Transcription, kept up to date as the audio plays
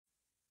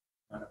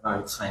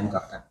It's fine,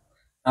 Captain.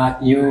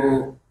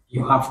 You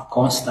have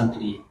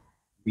constantly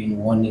been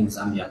warning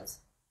Zambians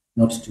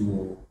not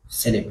to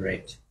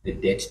celebrate the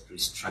debt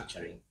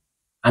restructuring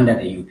under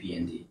the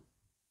UPND.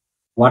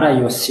 What are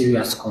your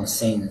serious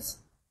concerns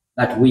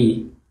that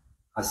we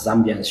as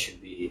Zambians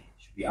should be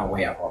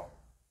aware of?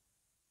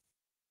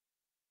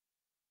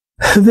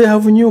 They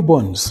have new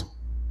bonds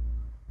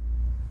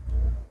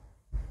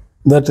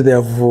that they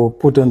have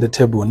put on the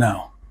table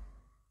now,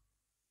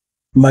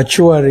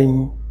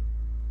 maturing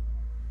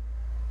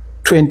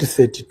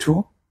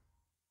 2032,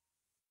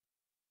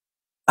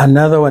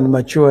 another one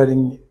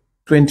maturing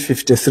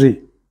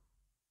 2053.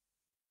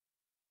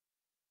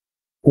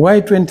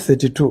 Why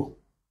 2032?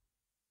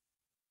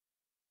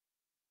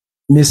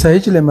 Mr.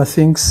 Hichilema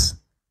thinks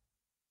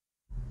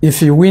if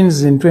he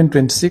wins in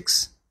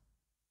 2026,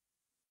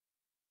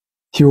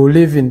 he will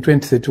live in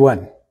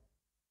 2031.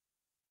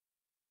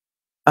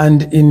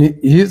 And in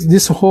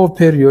this whole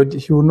period,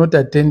 he will not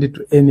attend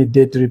to any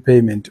debt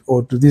repayment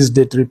or to these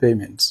debt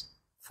repayments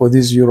for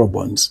these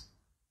Eurobonds.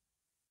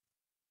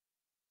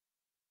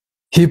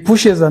 He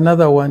pushes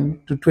another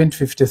one to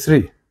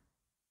 2053.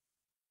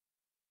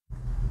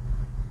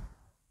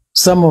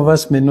 Some of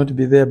us may not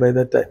be there by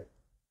that time.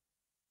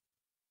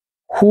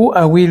 Who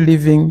are we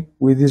leaving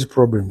with these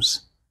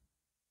problems?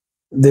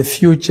 The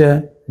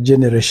future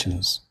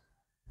generations.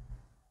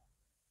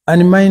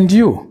 And mind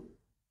you,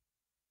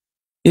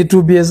 it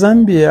will be a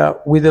Zambia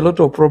with a lot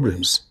of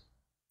problems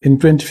in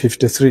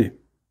 2053.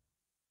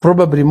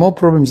 Probably more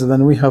problems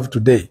than we have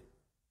today.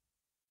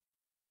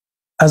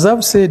 As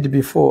I've said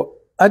before,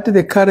 at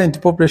the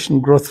current population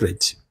growth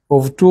rate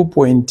of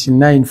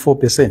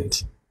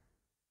 2.94%,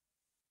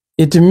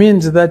 it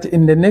means that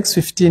in the next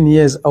 15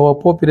 years, our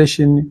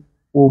population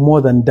will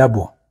more than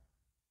double.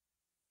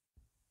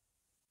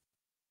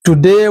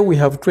 Today, we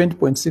have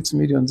 20.6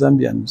 million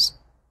Zambians.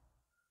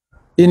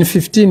 In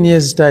 15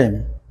 years'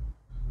 time,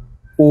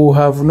 we will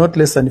have not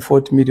less than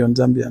 40 million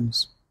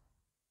Zambians.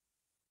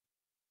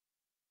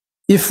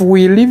 If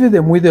we leave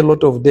them with a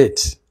lot of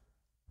debt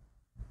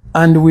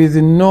and with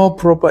no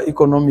proper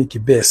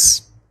economic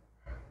base,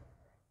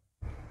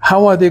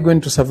 how are they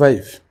going to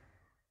survive?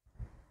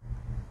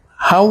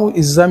 How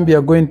is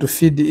Zambia going to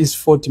feed its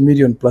 40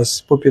 million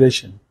plus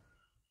population?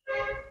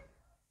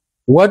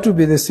 What will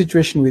be the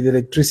situation with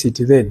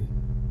electricity then?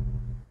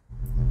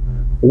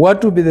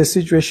 What will be the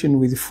situation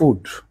with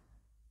food,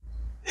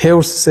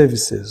 health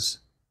services,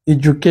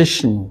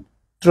 education,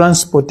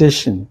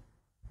 transportation?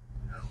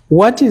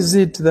 What is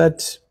it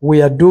that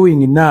we are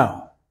doing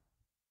now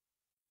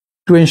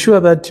to ensure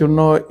that,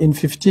 in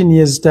 15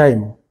 years'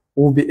 time,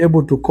 we'll be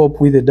able to cope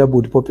with a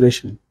doubled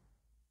population?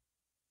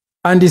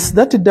 And it's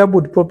that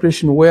doubled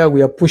population where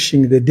we are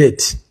pushing the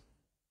debt.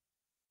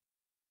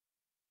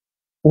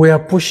 We are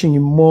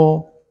pushing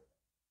more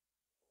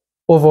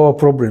of our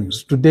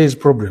problems, today's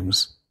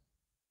problems,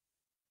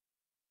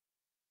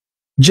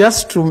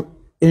 just to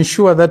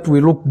ensure that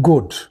we look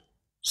good,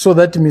 so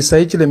that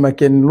Mr. Hichilema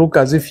can look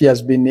as if he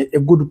has been a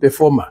good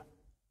performer.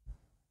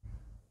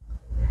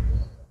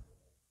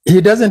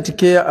 He doesn't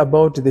care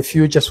about the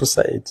future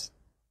society.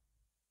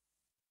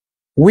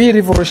 We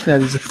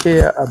revolutionaries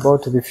care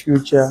about the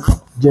future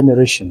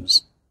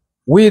generations.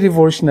 We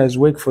revolutionaries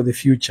work for the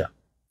future.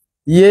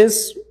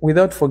 Yes,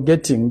 without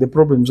forgetting the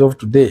problems of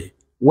today.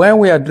 When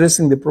we are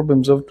addressing the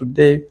problems of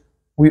today,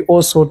 we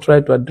also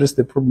try to address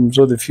the problems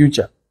of the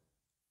future.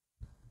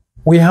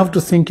 We have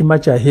to think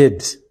much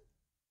ahead.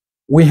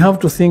 We have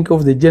to think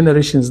of the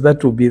generations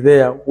that will be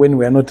there when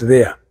we are not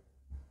there.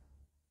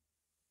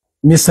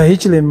 Mr.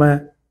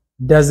 Hichilema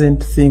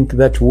doesn't think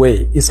that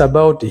way. It's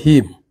about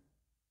him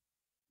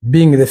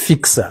being the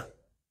fixer,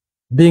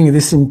 being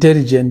this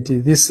intelligent,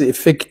 this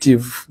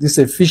effective, this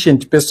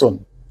efficient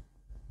person.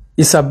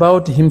 It's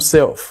about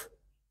himself.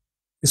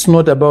 It's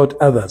not about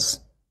others.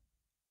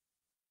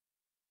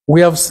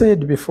 We have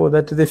said before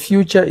that the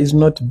future is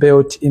not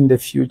built in the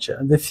future.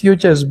 The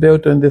future is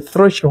built on the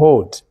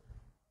threshold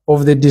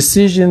of the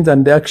decisions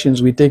and the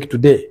actions we take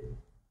today.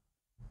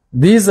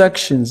 These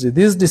actions,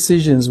 these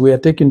decisions we are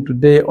taking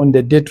today on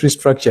the debt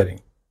restructuring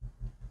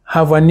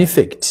have an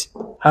effect,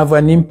 have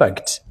an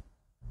impact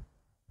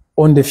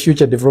on the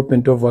future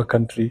development of our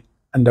country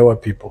and our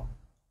people.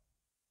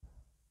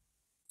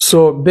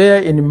 So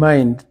bear in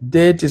mind,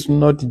 debt is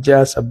not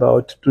just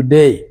about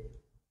today.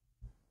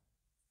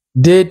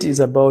 Debt is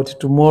about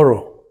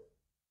tomorrow.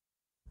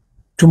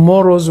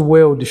 Tomorrow's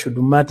world should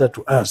matter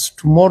to us.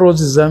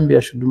 Tomorrow's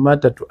Zambia should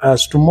matter to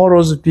us.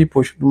 Tomorrow's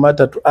people should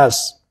matter to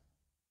us.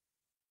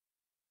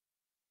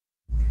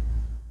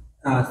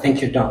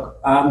 Thank you, Doc.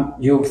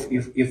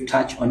 You've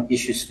touched on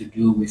issues to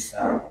do with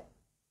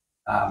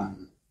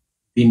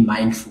being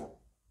mindful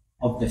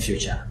of the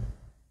future.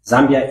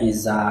 Zambia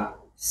is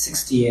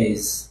 60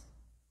 years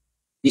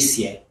this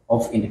year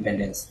of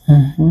independence.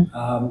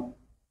 Mm-hmm.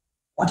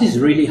 What is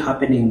really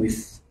happening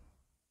with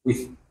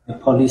the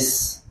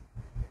police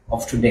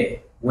of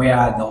today, where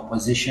the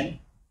opposition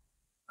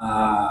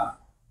have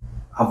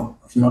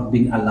not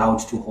been allowed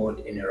to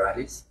hold any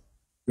rallies?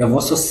 We have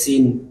also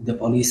seen the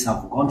police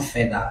have gone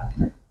further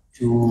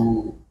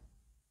to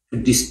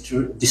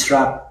to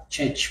disrupt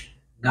church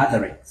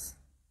gatherings.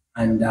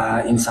 And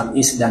in some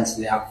incidents,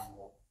 they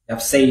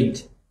have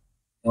said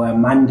they were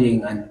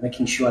manding and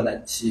making sure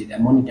that they're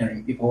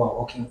monitoring people who are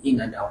walking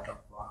in and out of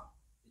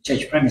the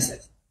church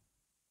premises.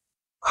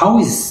 Where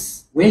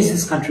is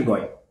this country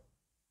going?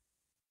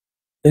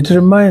 It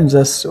reminds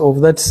us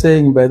of that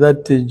saying by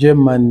that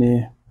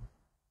German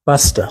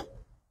pastor.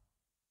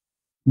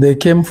 They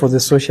came for the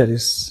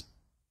socialists.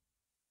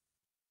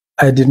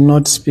 I did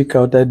not speak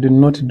out. I did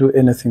not do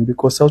anything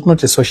because I was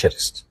not a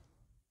socialist.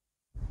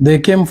 They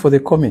came for the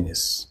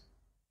communists.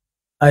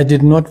 I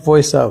did not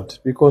voice out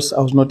because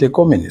I was not a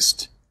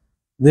communist.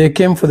 They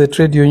came for the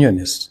trade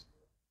unionists.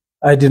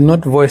 I did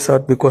not voice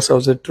out because I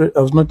was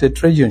not a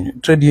trade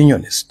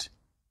unionist.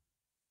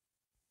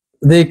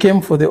 They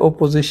came for the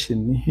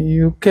opposition.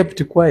 You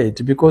kept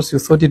quiet because you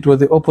thought it was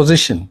the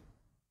opposition.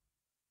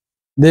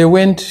 They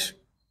went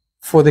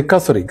for the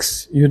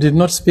Catholics. You did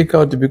not speak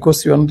out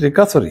because you are not a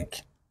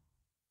Catholic.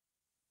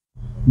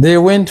 They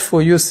went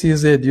for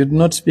UCZ. You did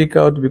not speak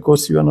out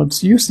because you are not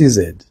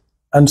UCZ,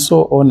 and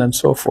so on and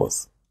so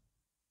forth.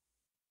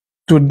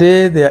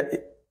 Today, they are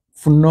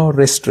for no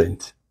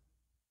restraint.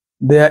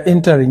 They are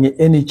entering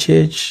any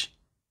church,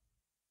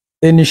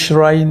 any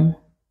shrine,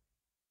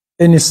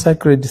 any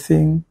sacred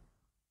thing.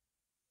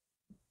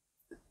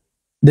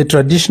 The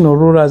traditional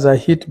rulers are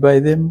hit by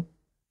them.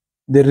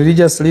 The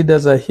religious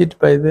leaders are hit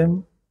by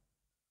them.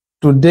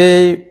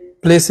 Today,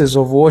 places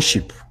of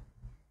worship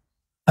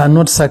are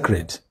not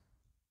sacred.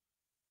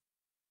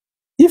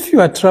 If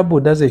you are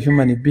troubled as a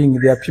human being,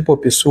 there are people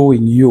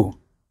pursuing you.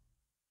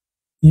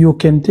 You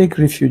can take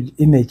refuge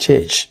in a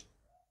church.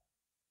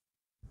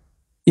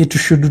 It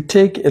should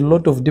take a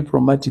lot of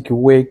diplomatic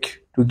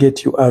work to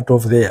get you out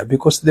of there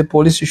because the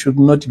police should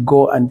not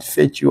go and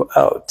fetch you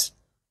out.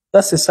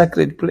 That's a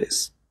sacred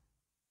place.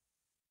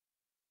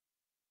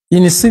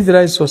 In a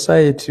civilized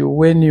society,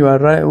 when you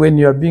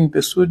are being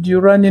pursued, you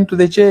run into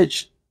the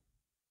church.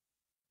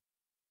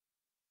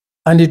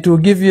 And it will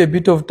give you a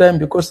bit of time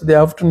because they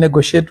have to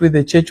negotiate with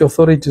the church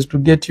authorities to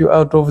get you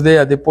out of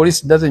there. The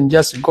police doesn't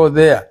just go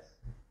there,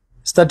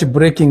 start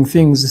breaking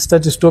things,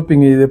 start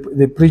stopping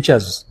the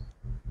preachers.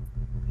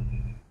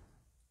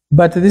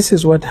 But this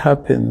is what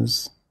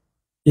happens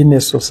in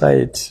a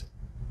society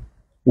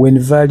when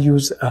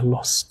values are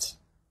lost,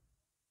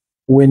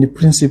 when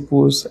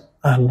principles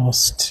are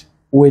lost,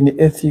 when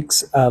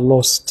ethics are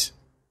lost.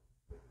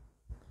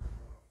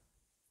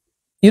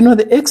 You know,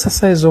 the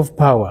exercise of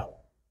power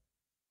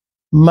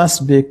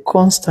must be a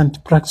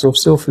constant practice of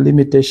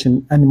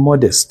self-limitation and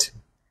modesty.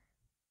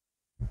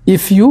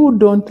 If you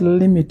don't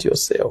limit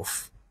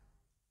yourself,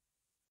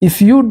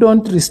 if you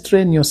don't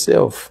restrain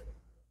yourself,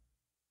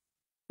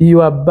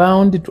 you are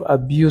bound to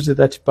abuse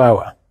that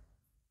power.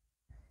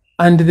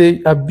 And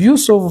the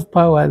abuse of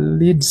power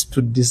leads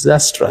to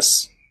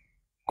disastrous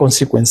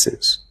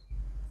consequences,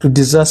 to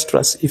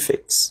disastrous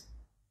effects.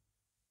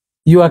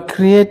 You are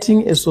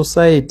creating a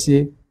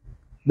society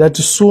that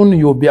soon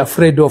you'll be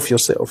afraid of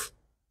yourself.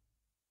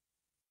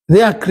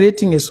 They are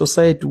creating a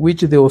society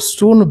which they will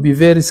soon be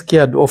very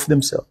scared of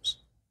themselves.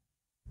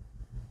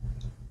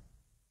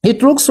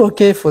 It looks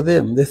okay for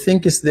them. They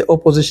think it's the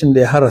opposition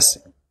they're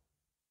harassing.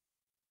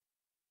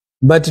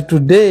 But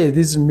today,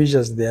 these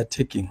measures they are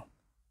taking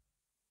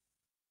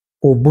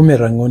will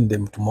boomerang on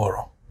them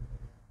tomorrow.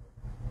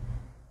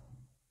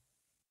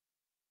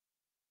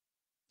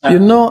 You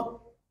know,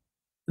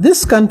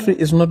 this country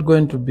is not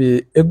going to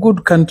be a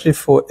good country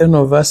for any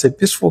of us, a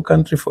peaceful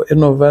country for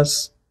any of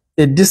us,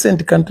 a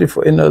decent country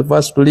for any of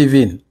us to live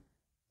in,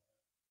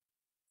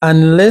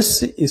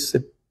 unless it's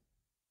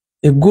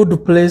a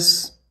good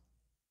place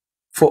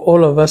for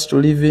all of us to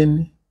live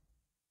in,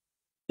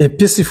 a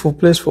peaceful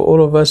place for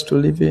all of us to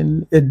live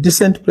in, a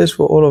decent place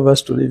for all of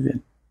us to live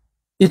in.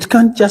 It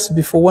can't just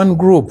be for one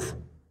group.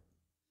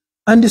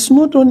 And it's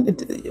not on,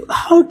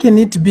 how can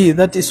it be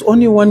that it's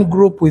only one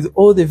group with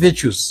all the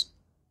virtues?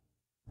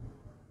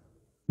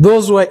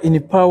 Those who are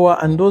in power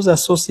and those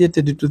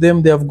associated to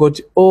them, they have got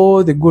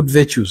all the good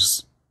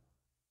virtues.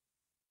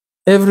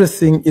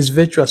 Everything is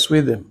virtuous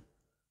with them.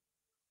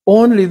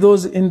 Only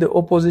those in the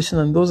opposition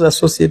and those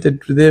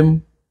associated to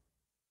them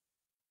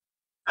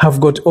have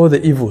got all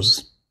the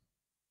evils.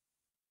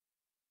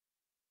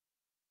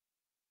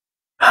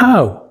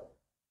 How?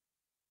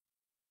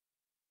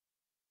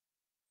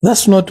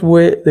 That's not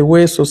the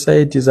way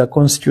societies are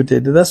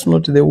constituted. That's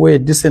not the way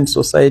decent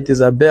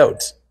societies are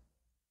built.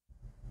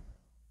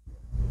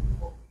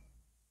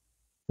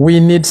 We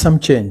need some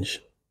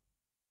change.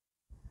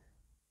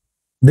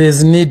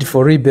 There's need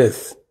for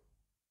rebirth.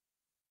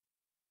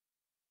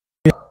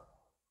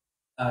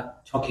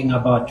 Talking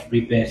about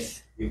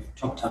rebirth, we've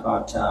talked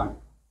about a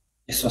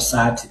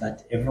society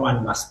that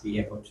everyone must be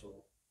able to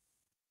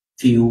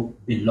feel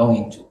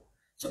belonging to.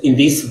 So in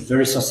this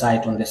very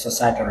society, on the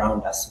society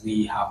around us,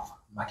 we have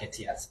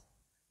marketeers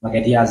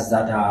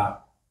that are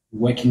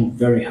working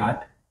very hard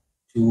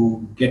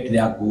to get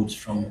their goods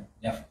from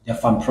their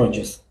farm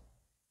produce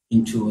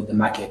into the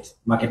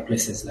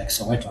marketplaces like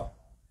Soweto.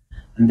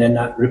 And then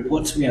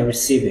reports we are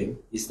receiving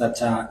is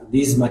that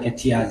these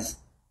marketeers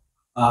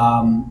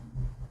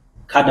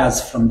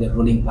cadres from the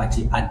ruling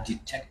party are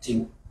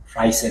detecting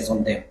prices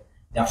on them.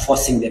 They are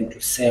forcing them to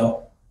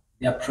sell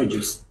their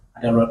produce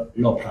at a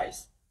low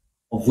price,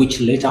 of which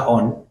later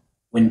on,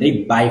 when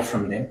they buy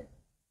from them,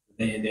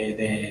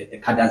 the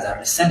cadres are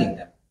reselling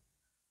them.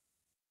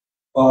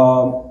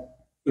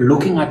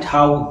 Looking at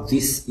how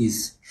this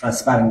is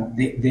transparent,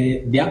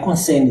 their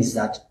concern is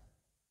that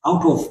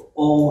out of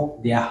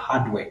all their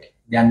hard work,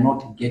 they are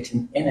not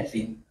getting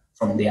anything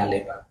from their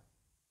labor.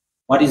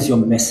 What is your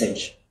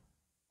message,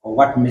 or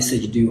what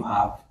message do you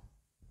have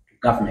to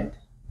government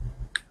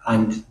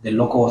and the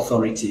local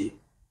authority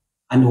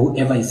and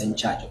whoever is in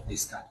charge of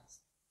these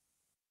cadres?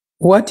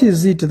 What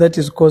is it that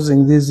is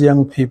causing these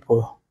young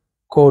people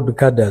called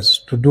cadres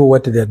to do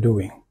what they are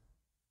doing?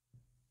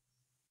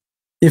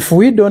 If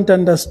we don't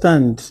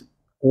understand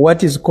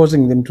what is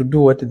causing them to do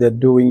what they're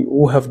doing,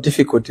 we have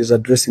difficulties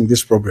addressing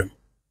this problem.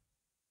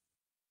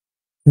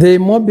 They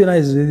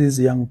mobilized these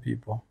young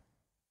people,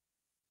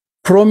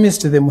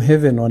 promised them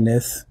heaven on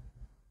earth,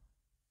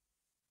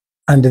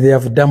 and they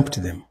have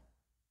dumped them.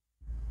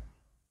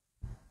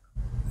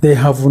 They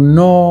have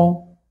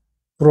no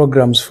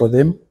programs for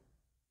them,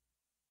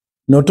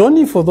 not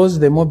only for those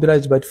they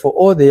mobilized, but for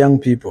all the young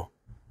people.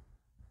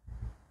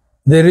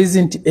 There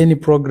isn't any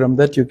program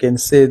that you can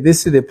say,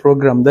 this is the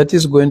program that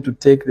is going to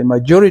take the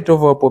majority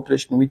of our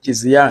population, which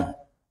is young,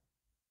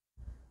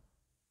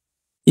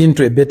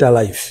 into a better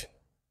life,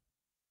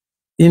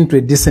 into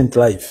a decent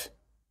life.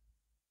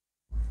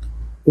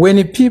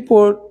 When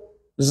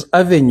people's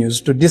avenues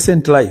to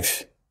decent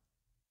life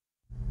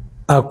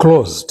are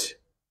closed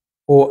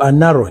or are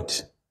narrowed,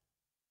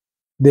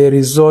 they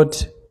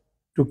resort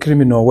to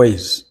criminal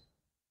ways.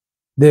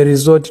 They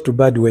resort to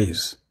bad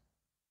ways.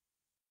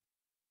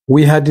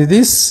 We had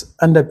this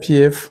under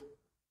PF.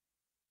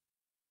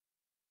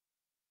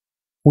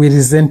 We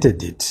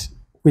resented it.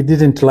 We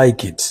didn't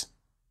like it.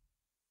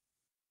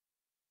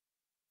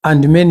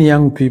 And many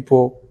young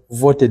people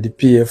voted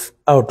PF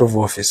out of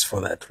office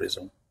for that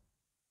reason,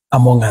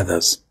 among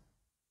others.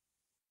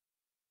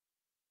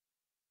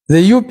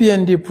 The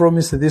UPND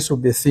promised this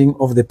would be a thing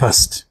of the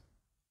past.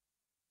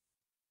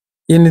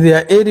 In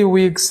their early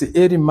weeks,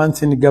 early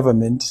months in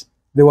government,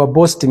 they were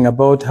boasting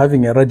about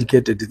having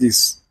eradicated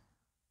this.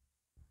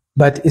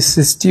 But it's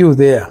still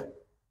there.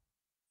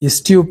 It's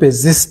still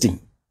persisting.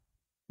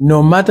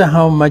 No matter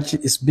how much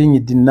is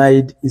being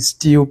denied, it's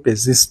still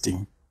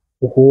persisting.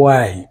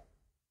 Why?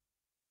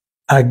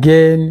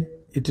 Again,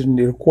 it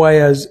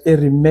requires a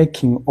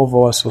remaking of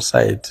our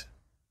society.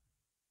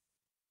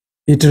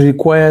 It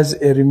requires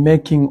a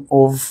remaking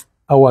of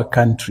our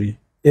country,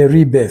 a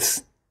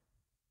rebirth.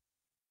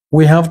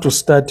 We have to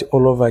start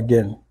all over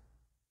again.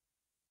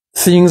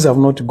 Things have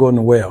not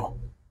gone well.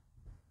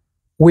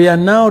 We are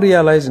now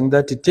realizing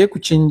that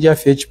tekuchinja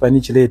fetch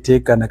panichile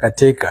teka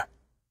nakateka.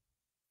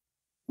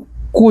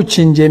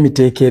 Kuchinje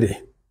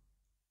mitekere.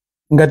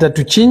 Ngata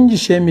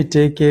tuchinjishe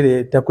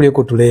mitekere takule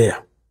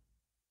kutuleya.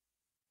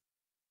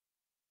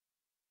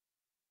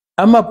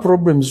 Ama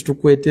problems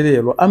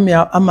tukweterero,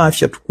 ama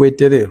afya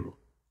tukweterero.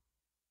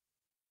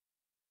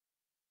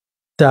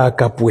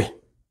 Takapwe.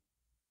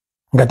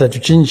 Ngata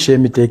tuchinjishe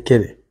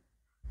mitekere.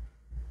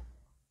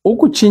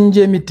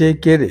 Ukuchinje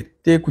mitekere.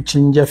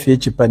 Tekuchinja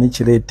fetch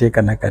panichile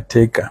teka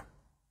nakateka.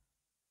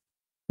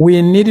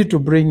 We need to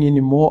bring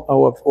in more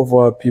of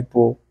our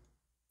people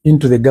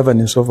into the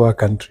governance of our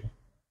country.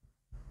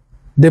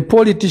 The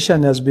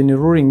politician has been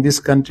ruling this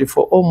country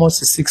for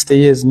almost 60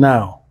 years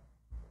now.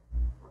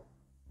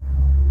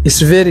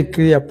 It's very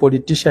clear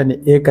politician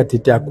eka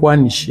tete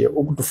akwanishe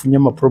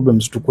okutufunyama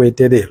problems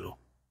tukweterero.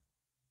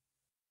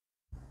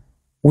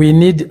 We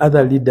need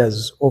other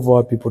leaders of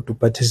our people to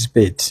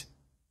participate.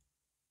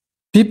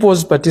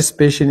 People's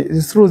participation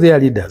is through their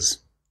leaders.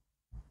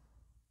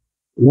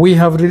 We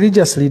have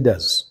religious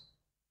leaders.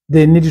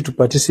 They need to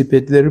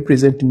participate. They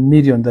represent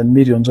millions and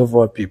millions of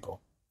our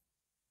people.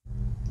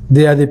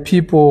 They are the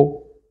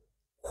people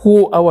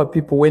who our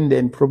people, when they're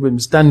in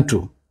problems, turn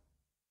to.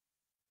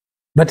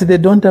 But they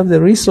don't have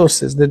the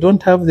resources. They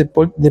don't have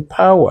the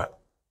power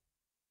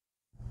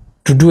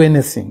to do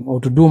anything or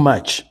to do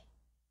much.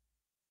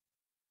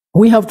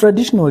 We have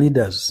traditional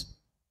leaders.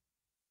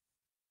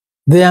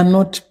 They are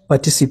not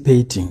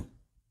participating.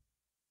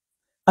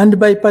 And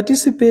by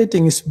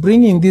participating is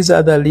bringing these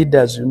other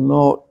leaders,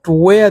 to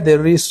where the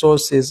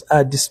resources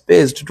are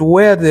dispersed, to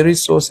where the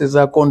resources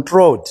are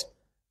controlled.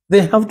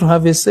 They have to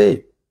have a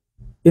say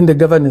in the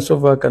governance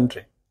of our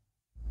country.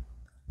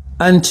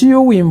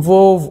 Until we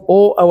involve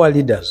all our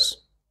leaders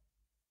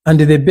and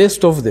the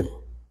best of them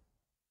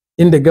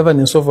in the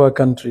governance of our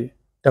country,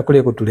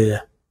 takule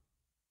kutuleya.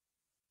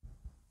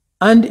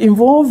 And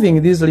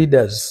involving these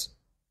leaders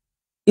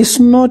is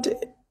not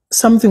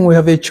something we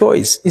have a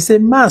choice. It's a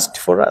must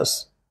for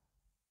us.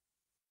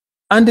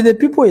 And the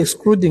people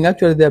excluding,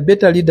 actually, they are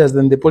better leaders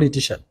than the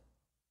politician.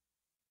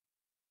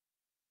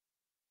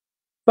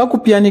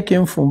 Pakupianika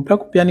enfumu,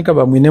 pakupianika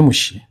bamwine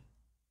mushi.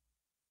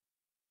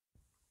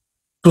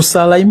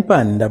 Tusala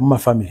impanda muma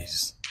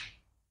families.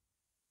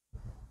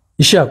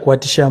 Isha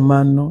kwatisha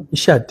mano,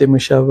 isha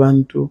temesha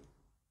abantu,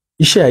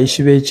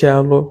 ishayishi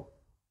b'ekyalo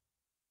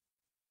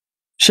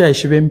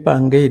ishayishi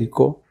b'empanga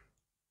eriko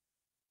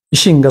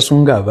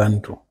ishingasunga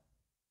abantu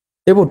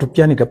ebo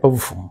tupyanika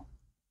pabufumu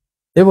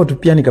ebo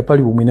tupyanika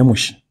pali bumwine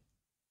mushi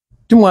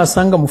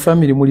timwasanga mu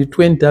family muli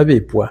 20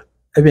 abepwa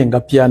abenga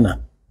pyana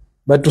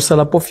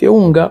batusalapo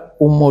fyeunga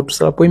umo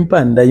tusalapo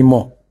impanda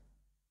imo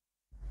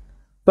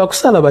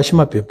pakusala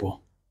bashima pepo.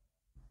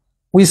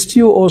 We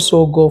still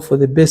also go for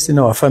the best in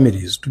our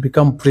families, to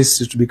become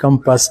priests, to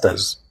become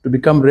pastors, to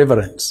become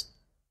reverends.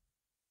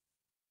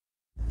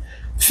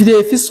 Fide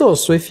efiso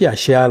so efi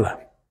ashala.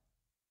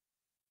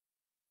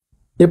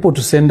 Epo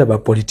to send a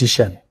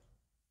politician.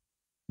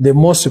 The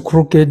most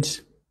crooked,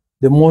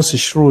 the most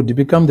shrewd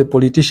become the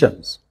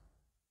politicians.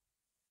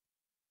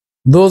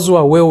 Those who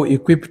are well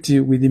equipped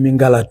with the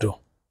mingalato.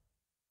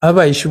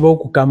 Aba ishibo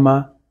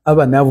kukama,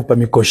 aba navu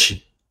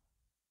pamikoshi.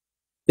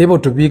 Ebo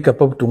to be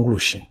kapab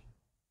tungulushi.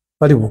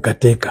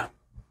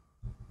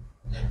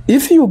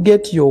 If you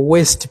get your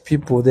West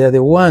people, they are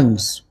the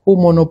ones who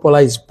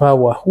monopolize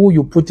power, who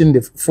you put in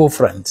the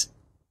forefront.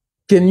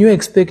 Can you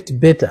expect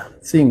better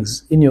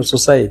things in your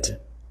society?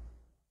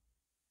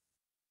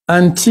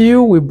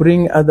 Until we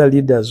bring other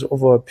leaders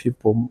of our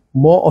people,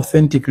 more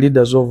authentic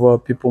leaders of our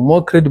people,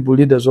 more credible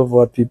leaders of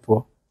our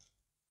people,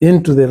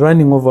 into the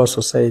running of our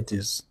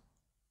societies,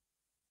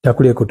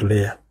 takulie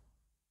kutuleya.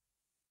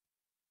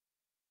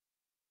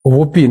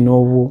 Obupi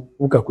nobu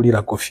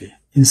ukakulira kofi.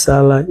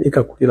 Insala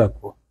ikakulira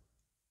ko.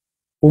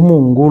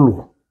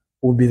 Umungulu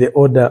will be the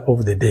order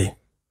of the day.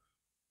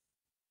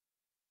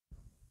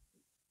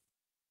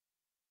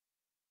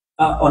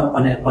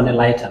 On a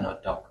lighter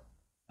note, Doc.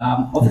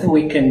 Over the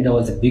weekend, there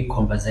was a big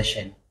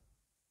conversation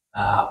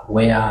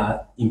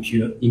where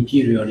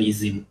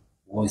imperialism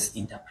was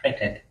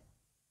interpreted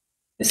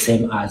the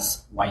same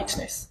as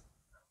whiteness.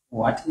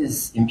 What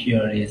is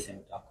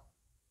imperialism, Doc?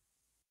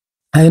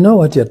 I know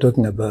what you're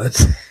talking about.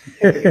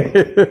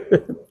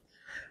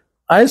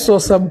 I saw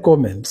some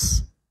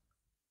comments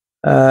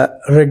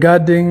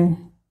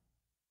regarding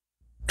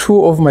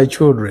two of my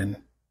children,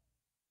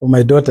 or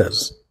my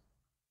daughters,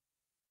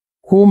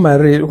 who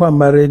are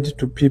married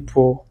to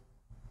people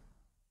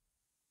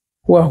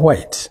who are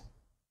white,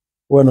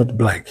 who are not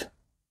black.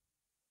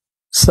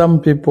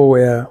 Some people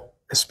were,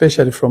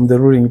 especially from the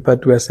ruling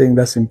party, were saying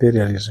that's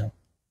imperialism.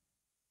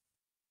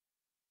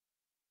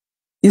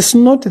 It's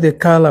not the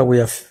color we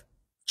are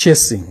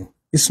chasing.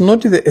 It's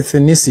not the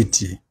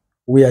ethnicity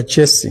we are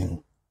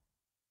chasing.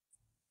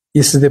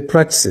 It's the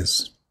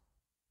practices.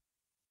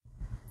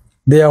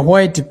 There are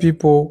white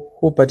people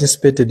who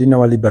participated in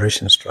our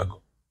liberation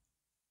struggle.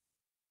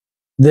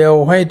 There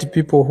are white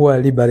people who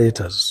are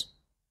liberators.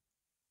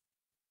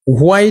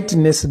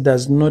 Whiteness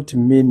does not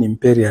mean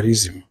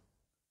imperialism.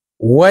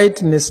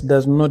 Whiteness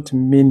does not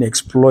mean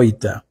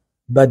exploiter,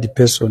 bad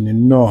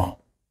person. No.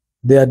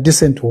 They are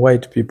decent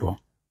white people.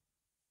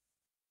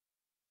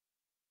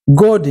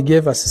 God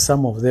gave us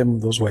some of them,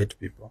 those white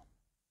people.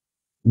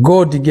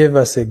 God gave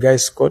us a Guy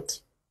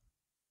Scott.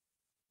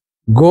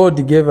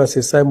 God gave us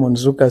a Simon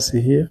Zukas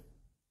here.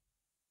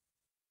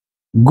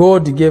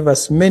 God gave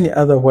us many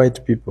other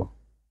white people.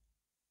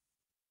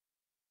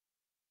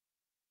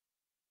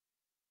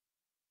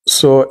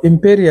 So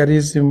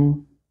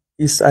imperialism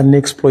is an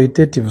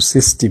exploitative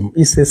system.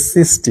 It's a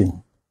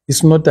system.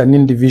 It's not an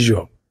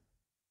individual.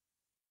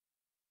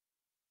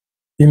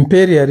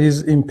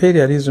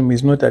 Imperialism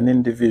is not an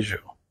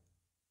individual.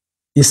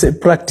 It's a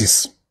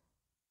practice.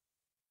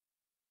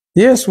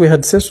 Yes, we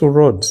had Cecil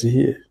Rhodes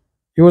here.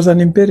 He was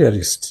an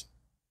imperialist.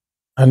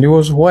 And he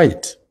was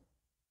white.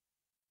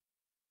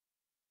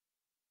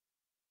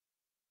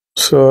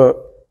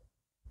 So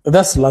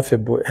that's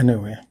laughable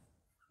anyway.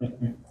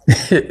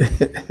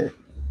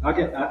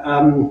 Okay.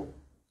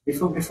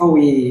 Before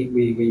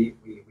we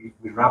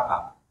wrap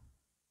up,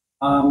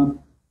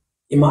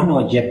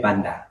 Emmanuel J.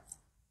 Banda,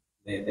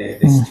 the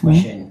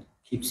situation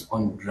keeps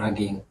on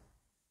dragging.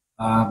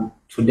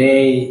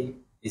 Today,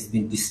 he's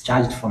been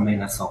discharged from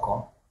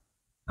Menasoko,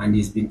 and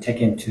he's been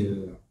taken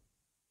to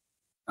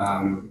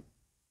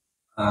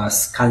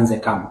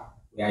Skanze camp,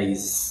 where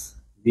he's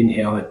been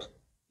held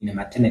in a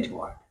maternity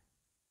ward.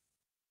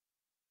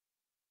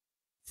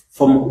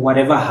 From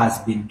whatever has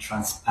been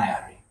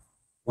transpiring,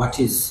 what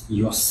is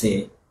your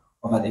say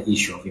over the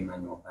issue of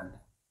Emmanuel Banda?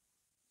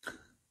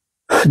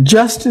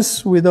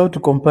 Justice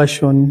without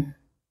compassion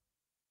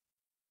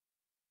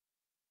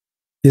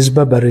is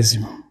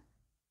barbarism.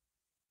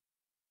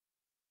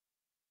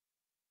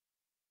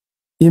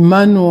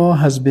 Emmanuel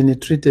has been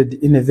treated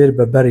in a very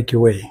barbaric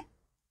way.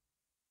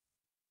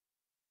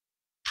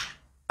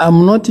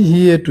 I'm not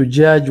here to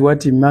judge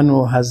what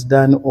Emmanuel has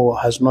done or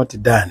has not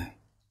done.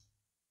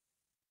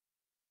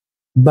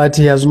 But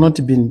he has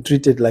not been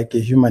treated like a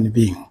human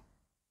being.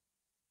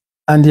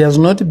 And he has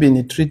not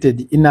been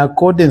treated in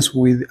accordance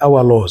with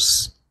our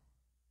laws.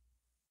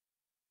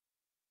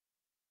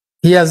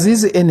 He has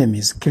his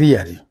enemies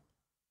clearly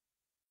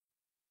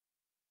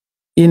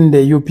in the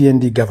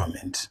UPND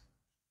government,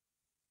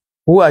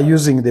 who are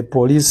using the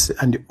police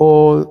and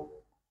all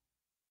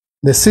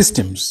the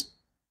systems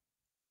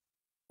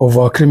of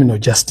our criminal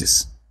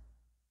justice.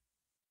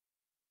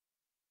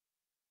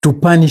 to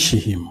punish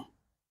him.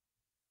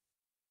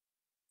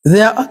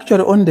 They are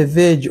actually on the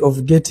verge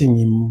of getting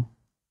him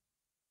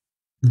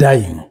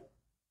dying.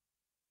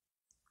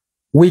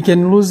 We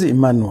can lose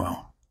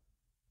Emmanuel.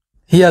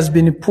 He has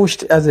been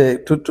pushed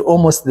to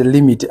almost the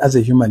limit as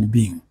a human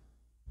being.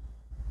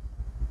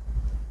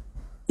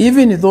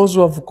 Even those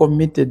who have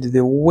committed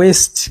the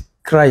worst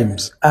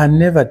crimes are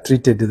never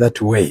treated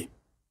that way.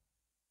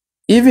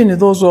 Even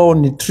those who are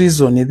on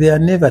treason, they are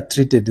never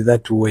treated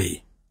that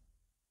way.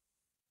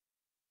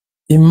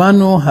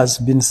 Emmanuel has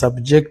been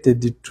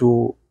subjected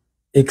to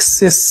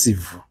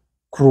excessive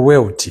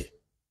cruelty.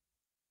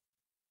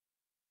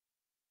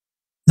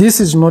 This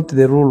is not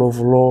the rule of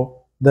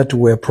law that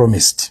were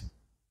promised.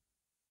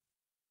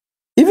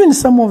 Even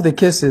some of the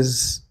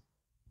cases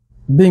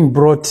being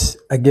brought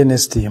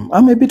against him,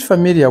 I'm a bit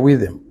familiar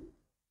with them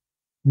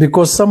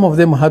because some of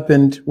them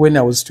happened when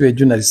I was still a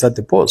journalist at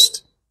the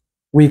Post.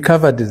 We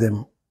covered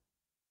them.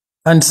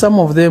 And some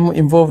of them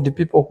involved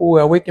people who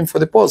were working for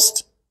the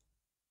Post.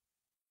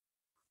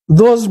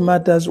 Those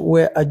matters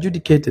were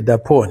adjudicated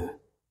upon.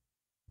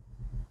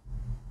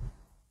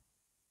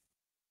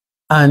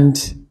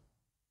 And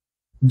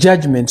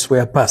judgments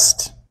were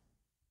passed.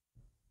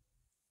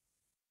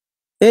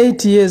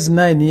 8 years,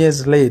 9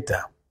 years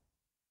later,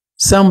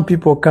 some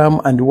people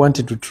come and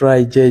wanted to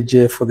try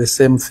JJ for the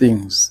same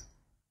things.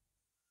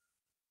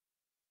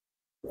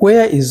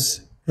 Where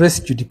is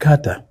res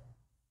judicata,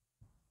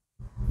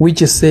 which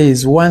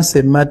says once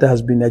a matter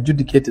has been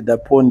adjudicated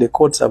upon, the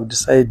courts have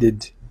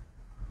decided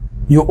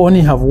you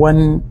only have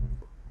one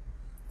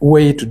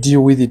way to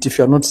deal with it if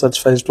you are not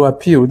satisfied, to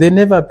appeal. They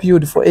never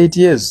appealed for 8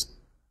 years.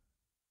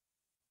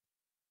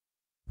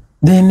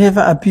 They never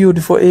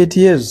appealed for 8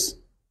 years.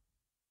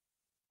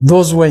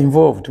 Those who were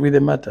involved with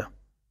the matter.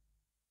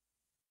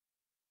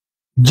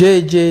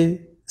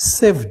 JJ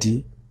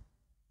saved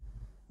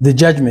the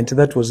judgment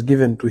that was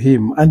given to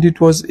him, and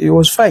he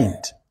was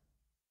fined.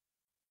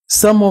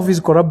 Some of his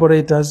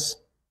collaborators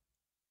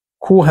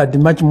who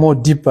had much more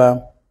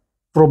deeper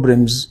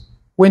problems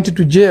went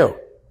to jail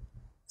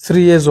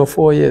 3 years or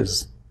 4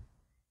 years.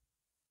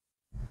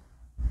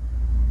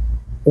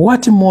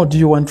 What more do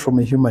you want from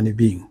a human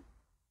being?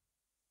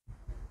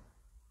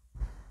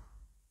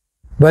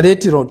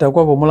 Baretiro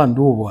takwabo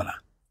mulandu ubwala.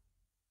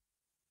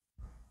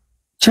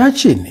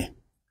 Chachini.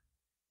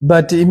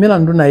 But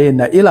imilandu na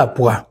yena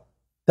ilapwa.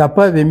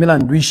 Tapabe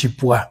imilandu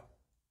ishipwa.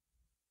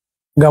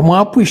 Nga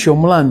mwapuisho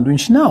mulandu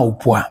nshina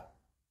upwa.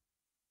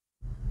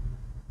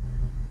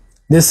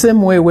 The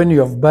same way when you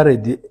have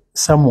buried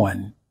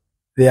someone,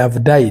 they have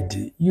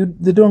died.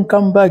 They don't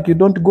come back. You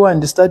don't go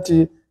and start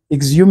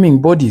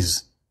exhuming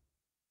bodies.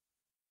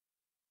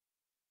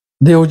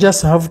 They will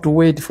just have to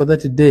wait for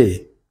that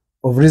day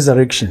of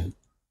resurrection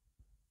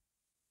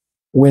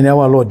when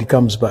our Lord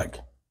comes back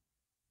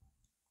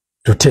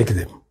to take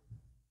them.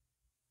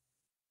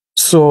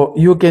 So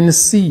you can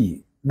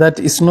see that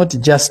it's not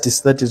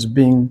justice that is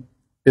being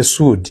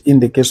pursued in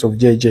the case of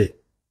JJ.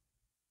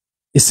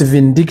 It's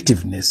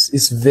vindictiveness,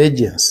 it's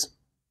vengeance.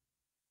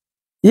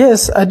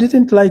 Yes, I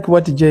didn't like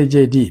what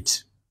JJ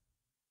did,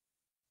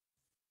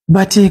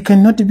 but he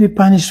cannot be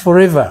punished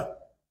forever.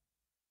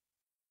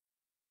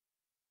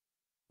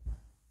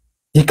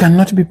 He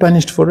cannot be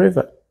punished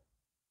forever.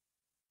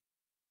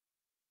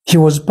 He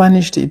was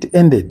punished, it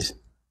ended.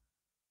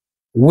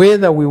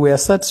 Whether we were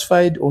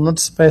satisfied or not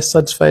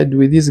satisfied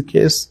with his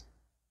case,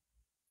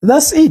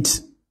 that's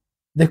it.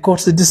 The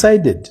courts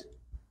decided.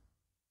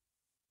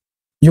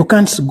 You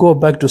can't go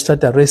back to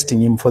start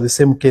arresting him for the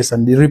same case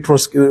and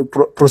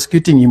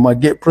prosecuting him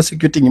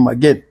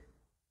again.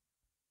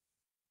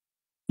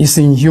 It's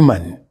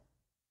inhuman.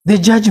 The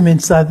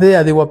judgments are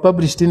there. They were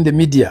published in the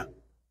media.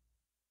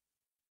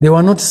 They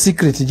were not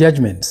secret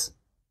judgments.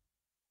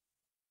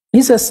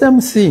 It's the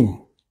same thing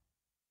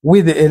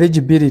with the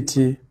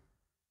eligibility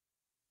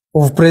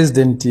of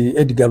President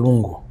Edgar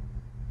Lungu.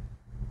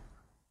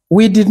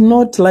 We did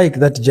not like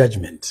that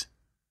judgment.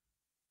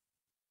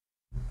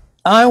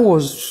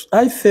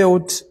 I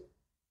felt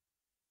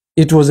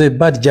it was a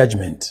bad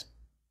judgment.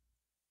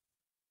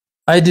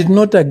 I did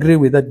not agree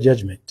with that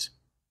judgment.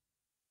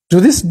 To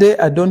this day,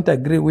 I don't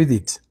agree with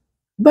it.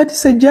 But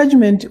it's a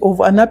judgment of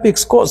an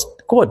apex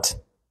court.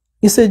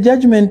 It's a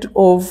judgment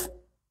of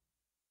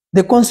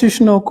the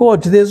Constitutional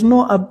Court. There's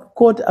no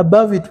court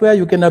above it where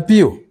you can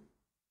appeal.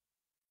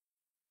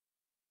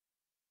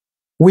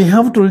 We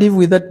have to live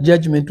with that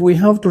judgment. We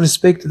have to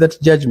respect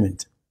that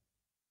judgment.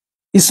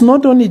 It's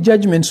not only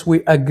judgments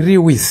we agree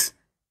with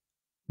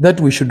that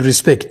we should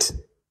respect.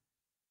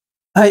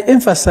 I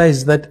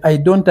emphasize that I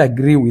don't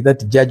agree with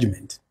that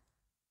judgment.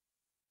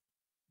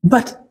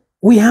 But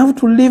we have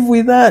to live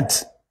with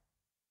that.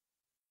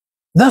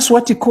 That's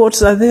what the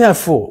courts are there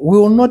for. We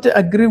will not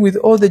agree with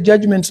all the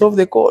judgments of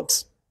the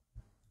courts.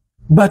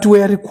 But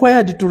we are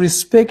required to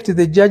respect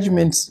the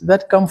judgments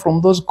that come from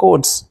those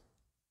courts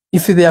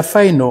if they are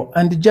final,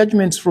 and the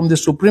judgments from the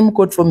Supreme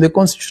Court, from the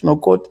Constitutional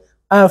Court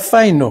are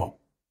final.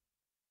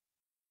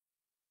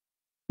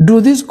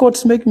 Do these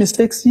courts make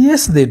mistakes?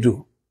 Yes, they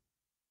do.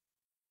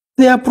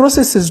 There are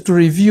processes to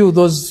review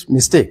those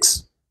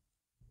mistakes.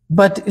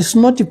 But it's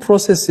not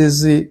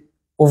processes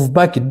of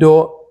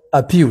backdoor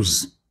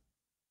appeals.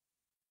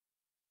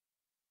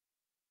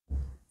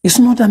 It's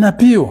not an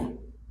appeal.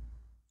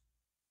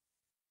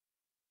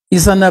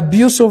 It's an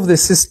abuse of the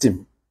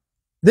system.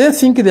 They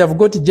think they have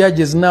got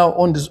judges now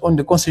on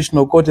the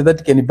Constitutional Court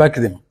that can back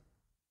them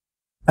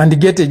and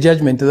get a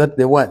judgment that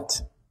they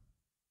want.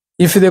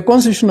 If the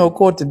Constitutional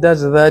Court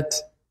does that,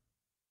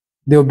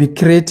 they'll be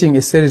creating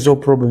a series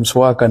of problems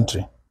for our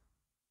country.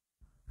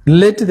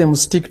 Let them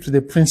stick to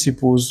the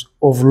principles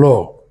of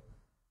law.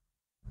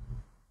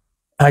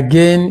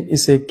 Again,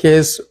 it's a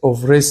case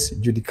of res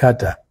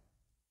judicata.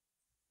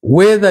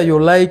 Whether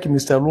you like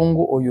Mr. Lungu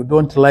or you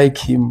don't like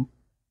him,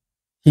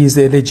 he is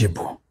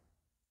eligible.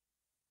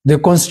 The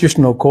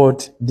Constitutional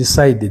Court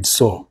decided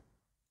so.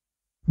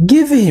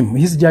 Give him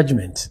his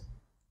judgment.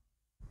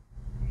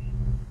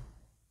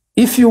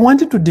 If you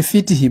wanted to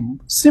defeat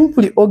him,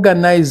 simply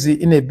organize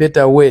in a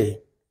better way.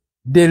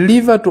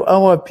 Deliver to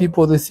our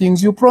people the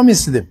things you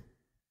promised them.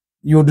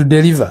 You would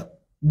deliver.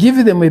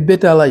 Give them a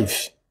better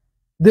life.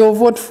 They will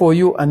vote for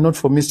you and not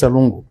for Mr.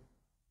 Lungu.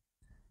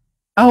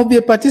 I will be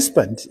a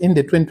participant in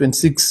the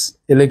 2026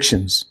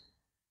 elections.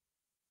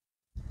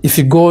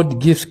 If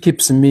God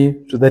keeps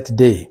me to that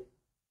day,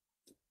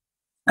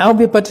 I'll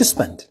be a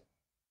participant.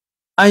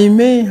 I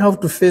may have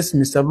to face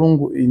Mr.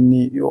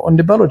 Lungu on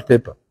the ballot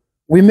paper.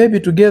 We may be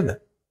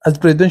together as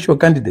presidential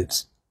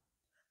candidates.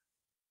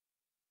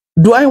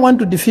 Do I want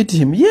to defeat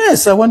him?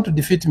 Yes, I want to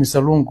defeat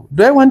Mr. Lungu.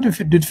 Do I want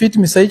to defeat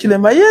Mr.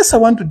 Hichilema? Yes, I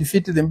want to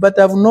defeat them, but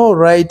I have no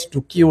right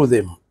to kill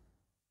them,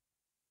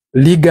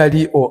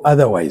 legally or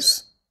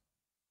otherwise.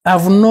 I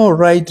have no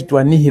right to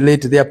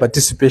annihilate their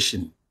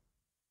participation.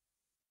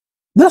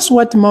 That's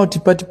what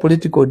multi-party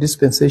political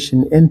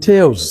dispensation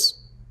entails.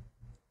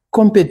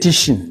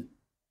 Competition.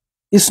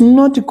 It's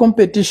not a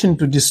competition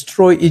to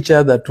destroy each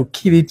other, to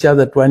kill each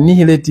other, to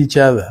annihilate each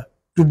other,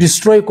 to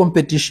destroy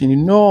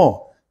competition.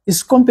 No,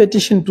 it's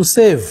competition to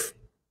save.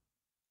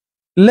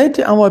 Let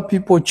our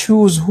people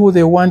choose who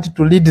they want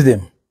to lead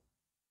them.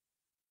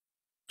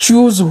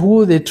 Choose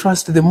who they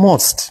trust the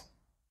most.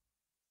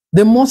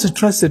 The most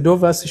trusted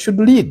of us should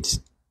lead.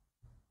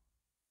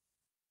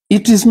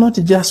 It is not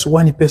just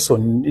one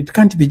person. It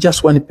can't be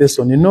just one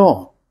person,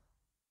 no.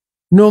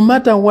 No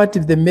matter what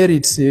the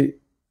merits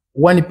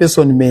one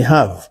person may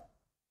have.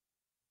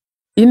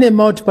 In a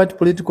multi-party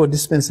political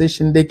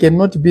dispensation, they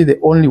cannot be the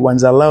only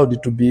ones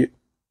allowed to be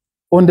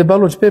on the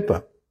ballot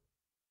paper.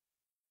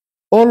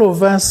 All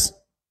of us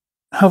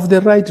have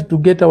the right to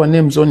get our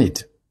names on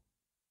it.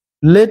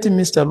 Let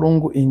Mr.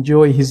 Lungu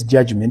enjoy his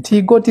judgment.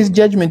 He got his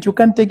judgment. You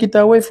can't take it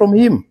away from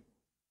him.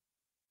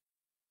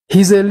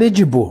 He's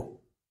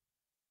eligible.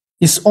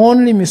 It's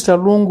only Mr.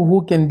 Lungu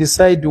who can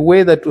decide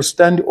whether to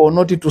stand or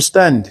not to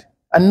stand,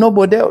 and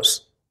nobody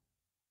else.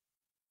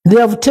 They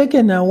have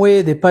taken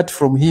away the part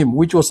from him,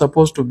 which was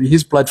supposed to be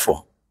his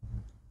platform.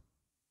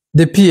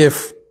 The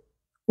PF.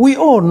 We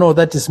all know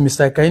that is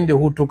Mr. Kainde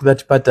who took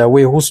that part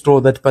away, who stole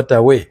that part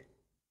away.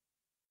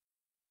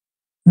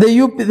 The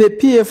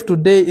PF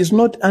today is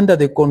not under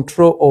the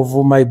control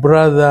of my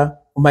brother,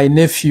 my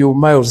nephew,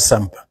 Miles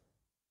Sampa.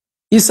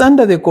 It's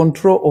under the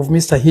control of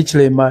Mr.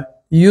 Hichilema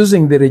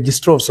using the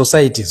Registrar of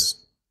Societies.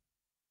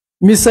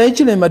 Mr.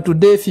 Hichilema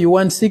today, if he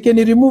wants, he can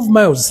remove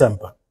Miles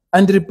Sampa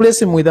and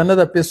replace him with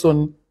another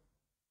person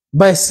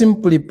by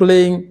simply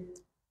playing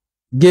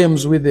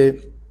games with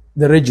the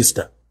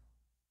register.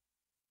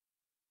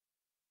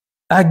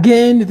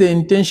 Again, the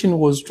intention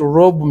was to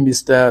rob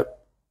Mr.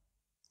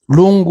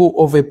 Lungu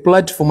of a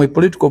platform, a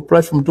political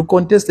platform, to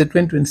contest the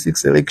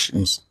 2026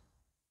 elections.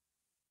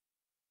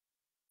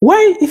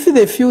 Why, if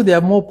they feel they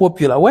are more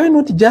popular, why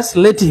not just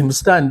let him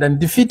stand and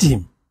defeat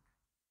him?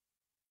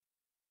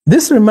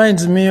 This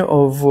reminds me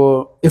of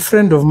a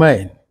friend of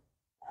mine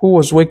who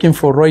was working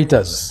for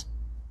Reuters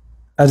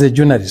as a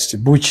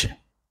journalist, Buchi.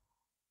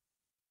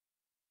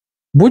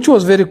 Buchi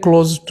was very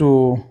close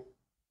to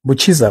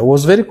Buchiza,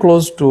 was very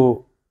close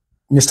to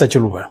Mr.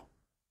 Chiluba.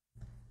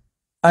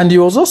 And he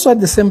was also at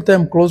the same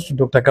time close to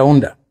Dr.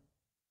 Kaunda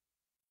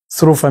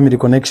through family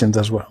connections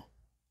as well.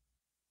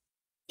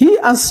 He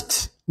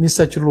asked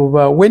Mr.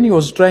 Chiluba, when he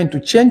was trying to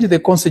change the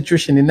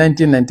constitution in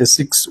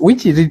 1996,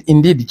 which he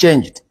indeed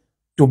changed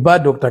to bar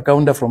Dr.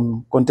 Kaunda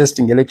from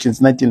contesting elections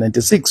in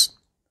 1996,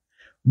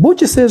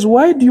 Buchi says,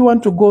 why do you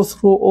want to go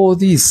through all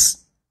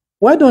this?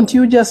 Why don't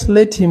you just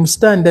let him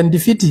stand and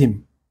defeat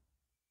him?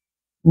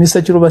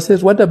 Mr. Chiluba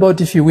says, what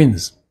about if he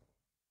wins?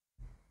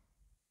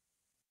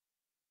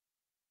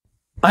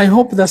 I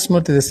hope that's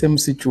not the same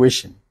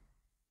situation,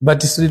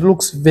 but it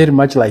looks very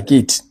much like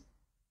it.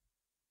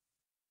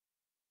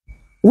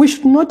 We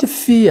should not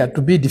fear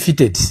to be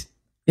defeated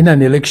in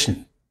an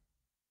election.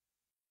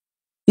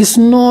 It's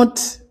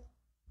not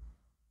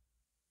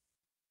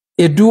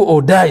a do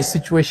or die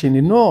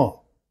situation,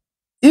 no.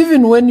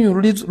 Even when you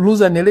lose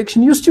an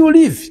election, you still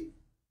live.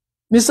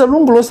 Mr.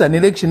 Lungu lost an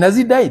election as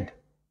he died.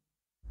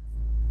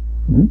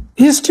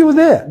 He's still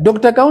there.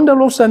 Dr. Kaunda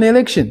lost an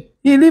election.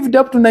 He lived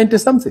up to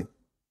 90-something.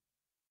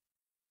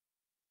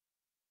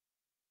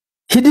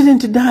 He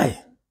didn't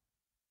die.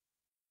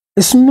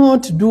 It's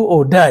not do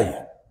or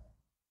die.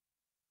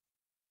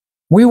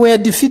 We were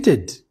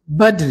defeated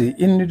badly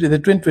in the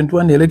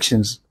 2021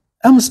 elections.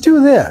 I'm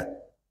still there.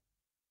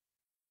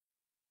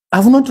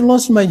 I've not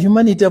lost my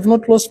humanity. I've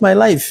not lost my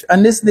life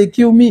unless they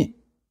kill me.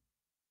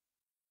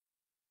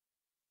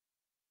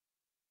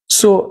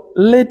 So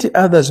let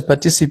others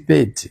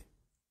participate.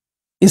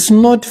 It's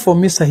not for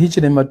Mr.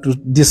 Hichilema to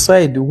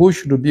decide who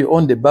should be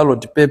on the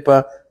ballot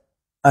paper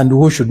and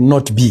who should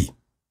not be.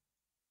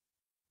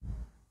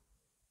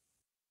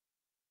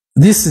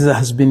 This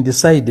has been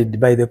decided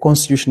by the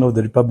Constitution of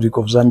the Republic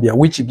of Zambia,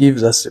 which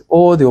gives us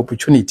all the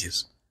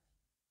opportunities.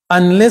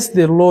 Unless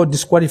the law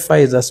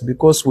disqualifies us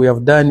because we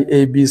have done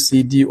A, B,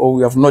 C, D, or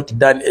we have not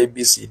done A,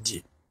 B, C,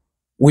 D,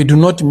 we do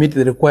not meet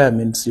the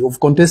requirements of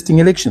contesting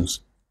elections.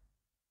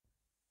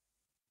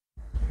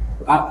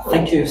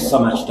 Thank you so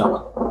much,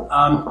 Doc.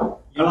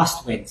 Your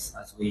last words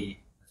as we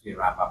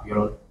wrap up,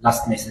 your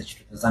last message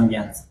to the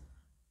Zambians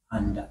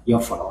and your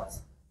followers.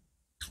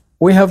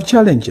 We have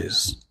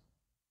challenges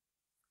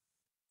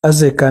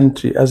as a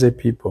country, as a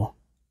people.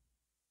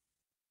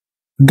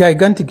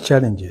 Gigantic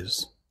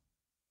challenges.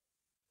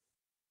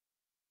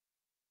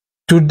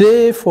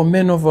 Today, for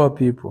many of our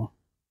people,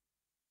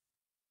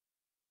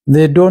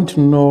 they don't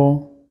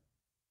know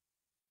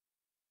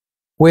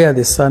where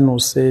the sun will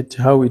set,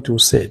 how it will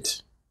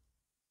set.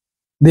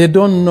 They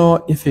don't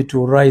know if it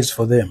will rise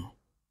for them.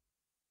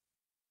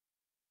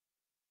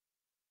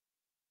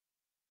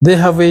 They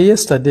have a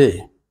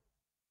yesterday.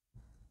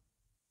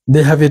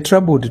 They have a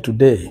troubled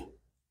today.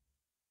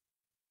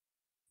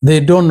 They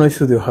don't know if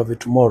they'll have a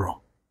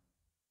tomorrow.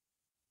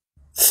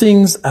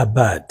 Things are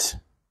bad.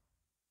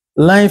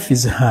 Life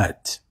is hard.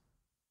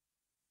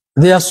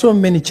 There are so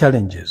many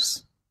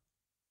challenges.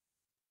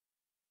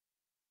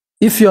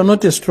 If you are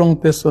not a strong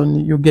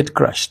person, you get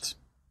crushed.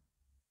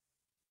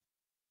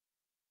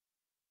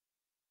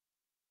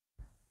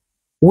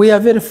 We are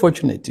very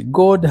fortunate.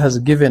 God has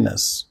given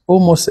us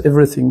almost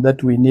everything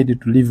that we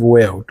need to live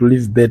well, to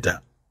live better,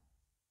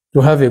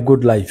 to have a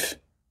good life.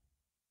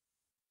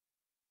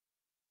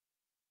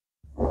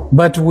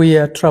 But we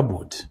are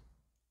troubled.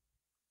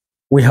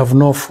 We have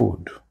no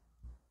food.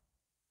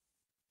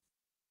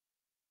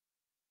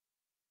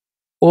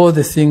 All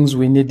the things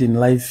we need in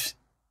life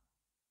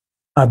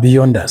are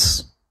beyond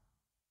us,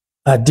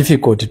 are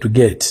difficult to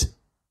get.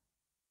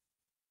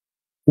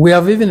 We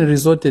have even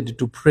resorted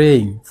to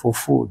praying for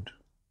food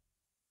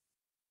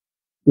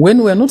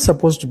when we are not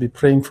supposed to be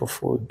praying for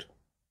food.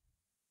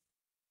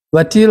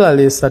 Vatila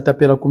lesa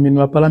tapela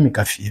kuminwa pala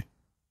mikafie.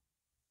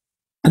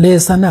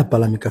 Lesa na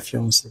pala mikafie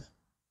onse.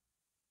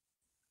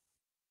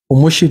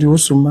 Umushiri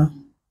usuma.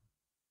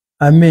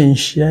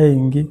 Amenshia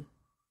ingi.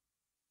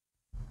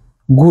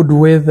 Good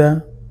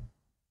weather.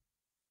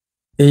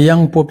 A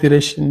young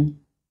population.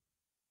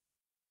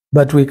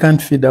 But we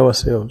can't feed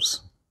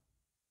ourselves.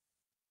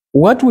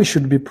 What we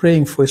should be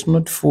praying for is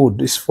not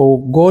food. It's for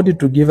God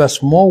to give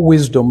us more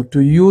wisdom to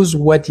use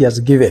what He has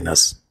given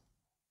us.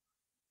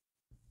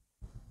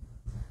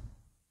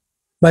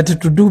 But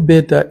to do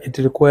better, it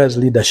requires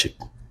leadership.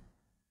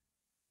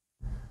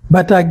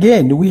 But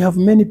again, we have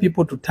many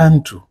people to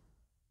turn to.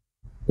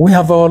 We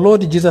have our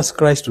Lord Jesus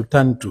Christ to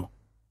turn to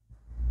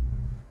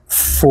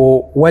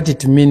for what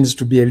it means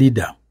to be a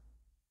leader.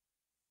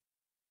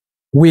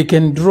 We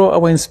can draw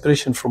our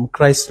inspiration from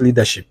Christ's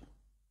leadership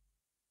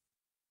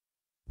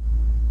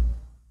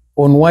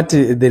on what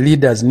the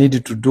leaders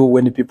need to do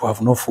when people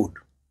have no food,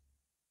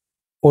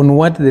 on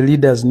what the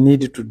leaders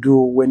need to do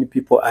when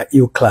people are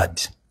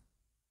ill-clad,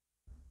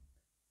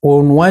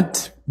 on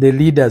what the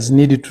leaders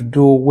need to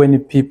do when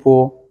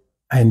people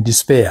are in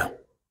despair,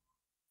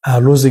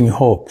 are losing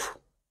hope.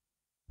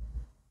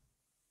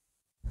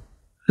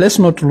 Let's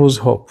not lose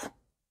hope.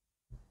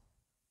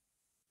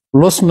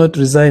 Let's not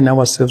resign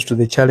ourselves to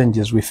the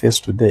challenges we face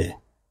today.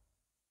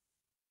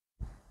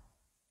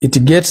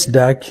 It gets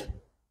dark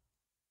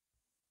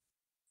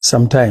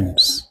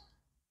sometimes,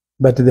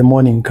 but the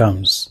morning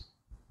comes.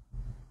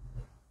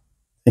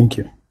 Thank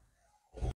you.